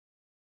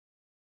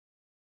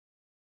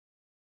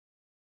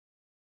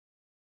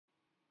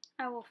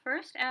I will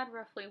first add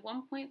roughly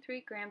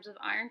 1.3 grams of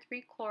iron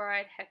 3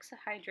 chloride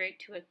hexahydrate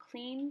to a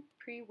clean,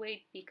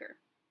 pre-weighed beaker.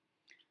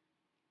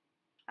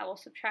 I will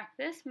subtract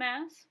this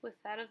mass with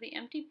that of the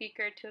empty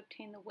beaker to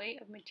obtain the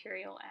weight of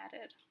material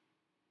added.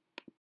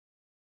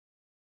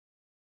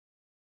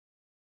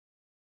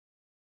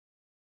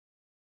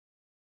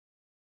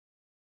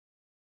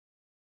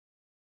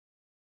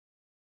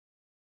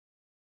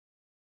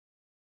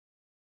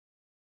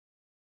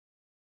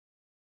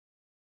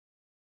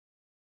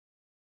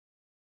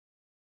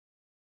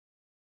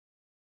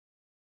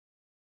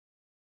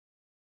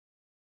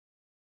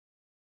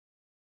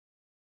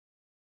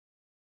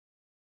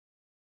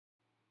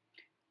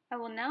 I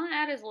will now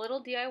add as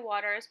little DI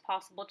water as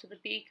possible to the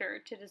beaker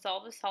to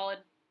dissolve the solid,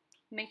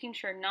 making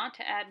sure not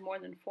to add more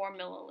than 4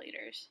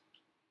 milliliters.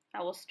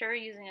 I will stir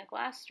using a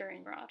glass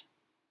stirring rod.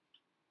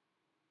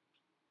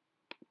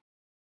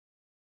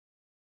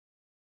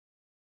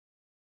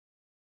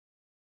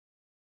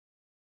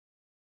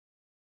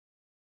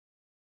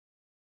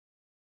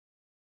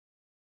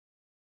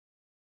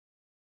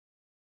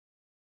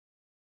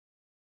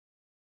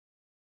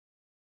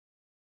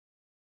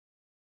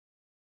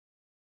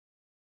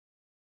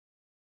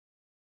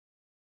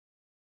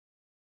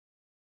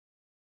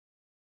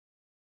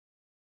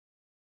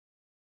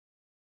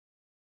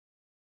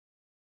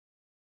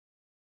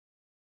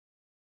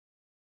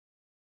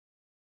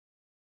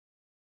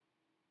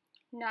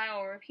 Now I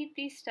will repeat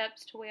these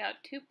steps to weigh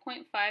out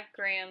 2.5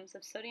 grams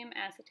of sodium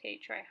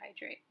acetate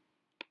trihydrate.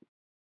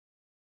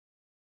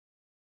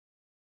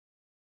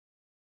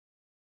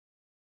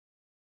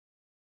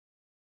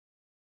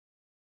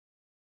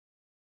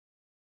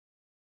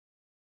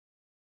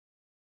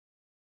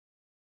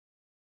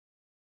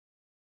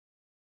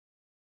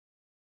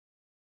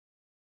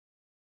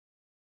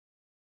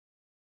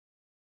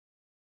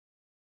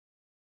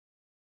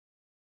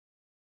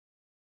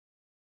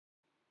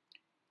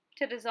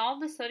 To dissolve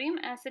the sodium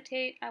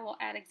acetate, I will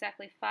add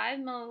exactly 5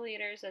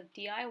 milliliters of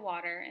DI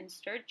water and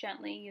stir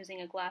gently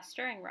using a glass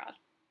stirring rod.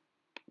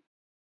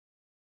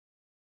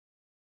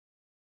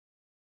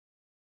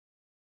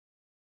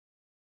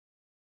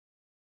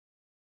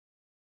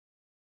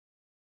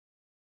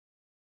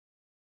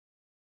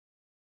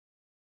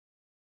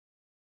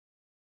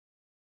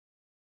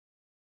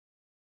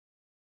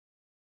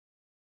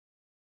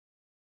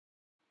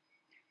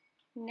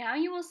 Now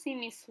you will see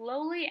me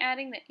slowly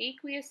adding the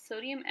aqueous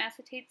sodium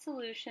acetate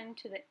solution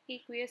to the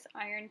aqueous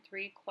iron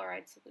 3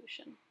 chloride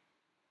solution.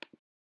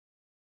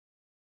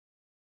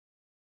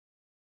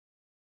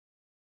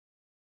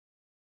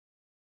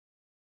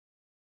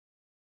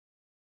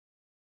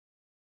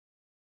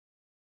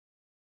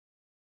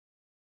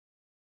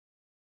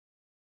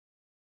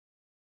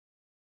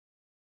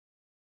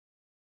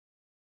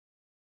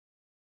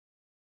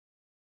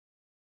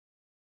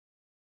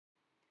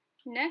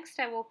 Next,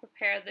 I will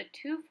prepare the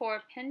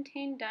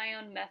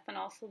 2,4-pentane-dione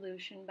methanol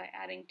solution by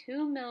adding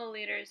 2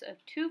 milliliters of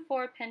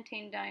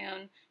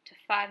 2,4-pentane-dione to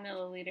 5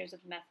 milliliters of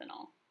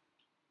methanol.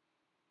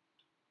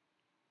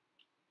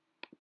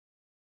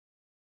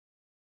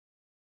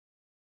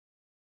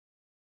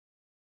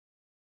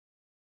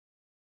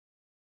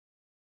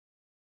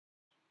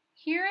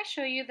 Here I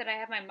show you that I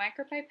have my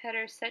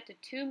micropipetter set to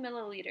 2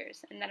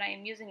 milliliters and that I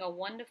am using a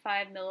 1 to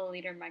 5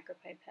 milliliter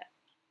micropipette.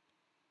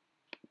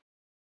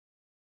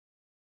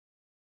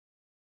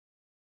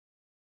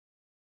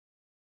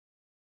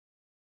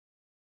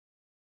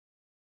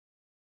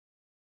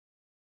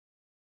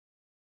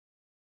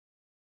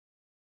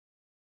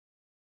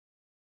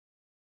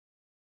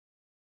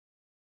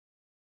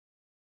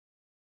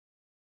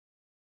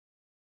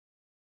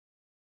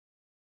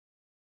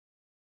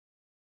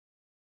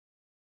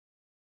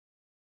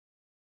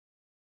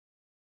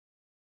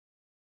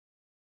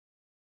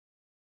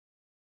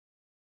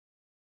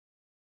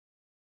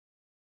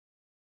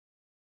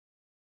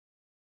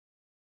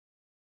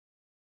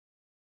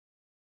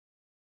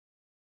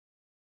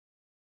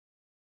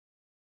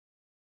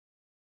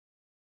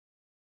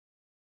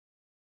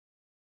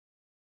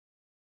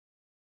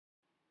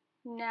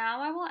 Now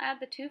I will add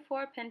the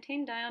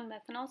 2,4-pentane-dione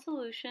methanol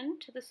solution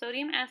to the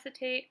sodium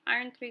acetate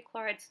iron 3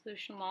 chloride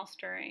solution while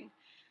stirring.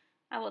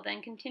 I will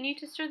then continue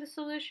to stir the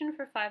solution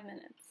for 5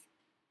 minutes.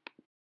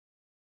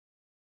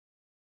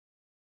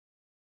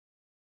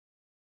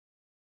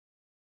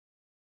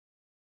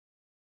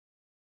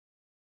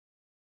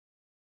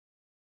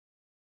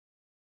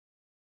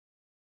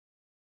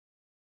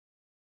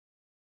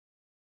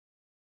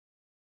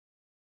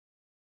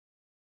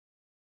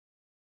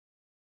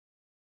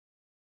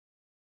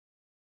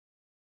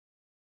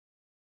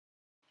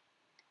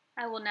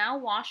 I will now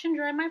wash and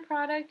dry my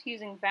product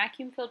using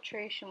vacuum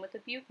filtration with a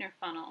Buchner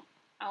funnel.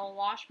 I will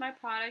wash my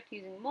product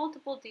using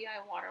multiple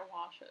DI water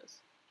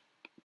washes.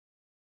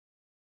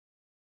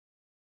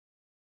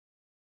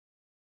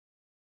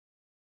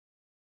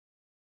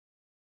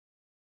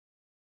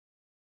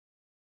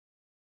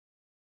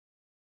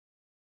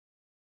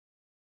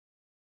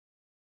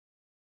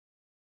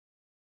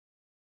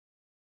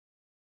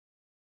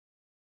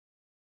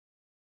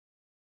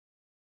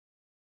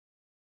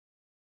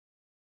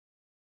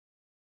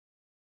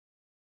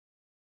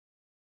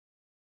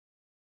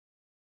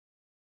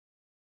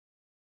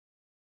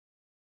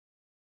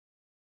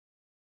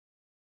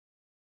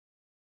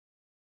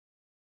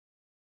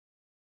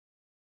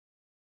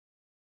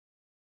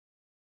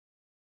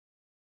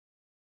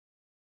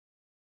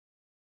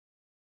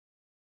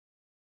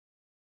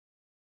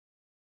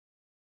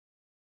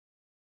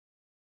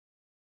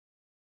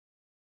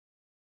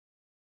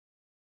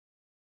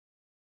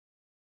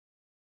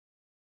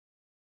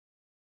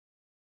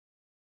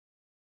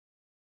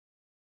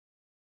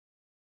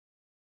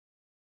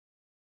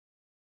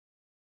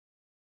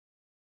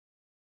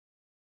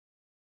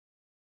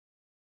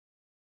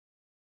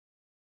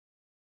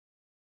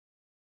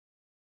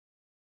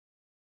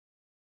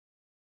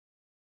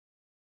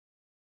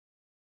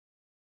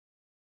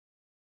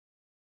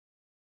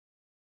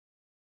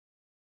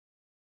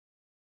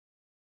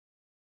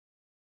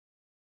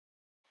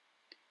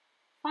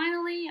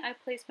 Finally, I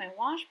place my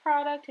wash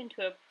product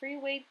into a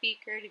pre-weighed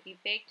beaker to be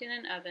baked in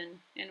an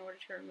oven in order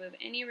to remove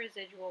any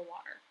residual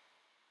water.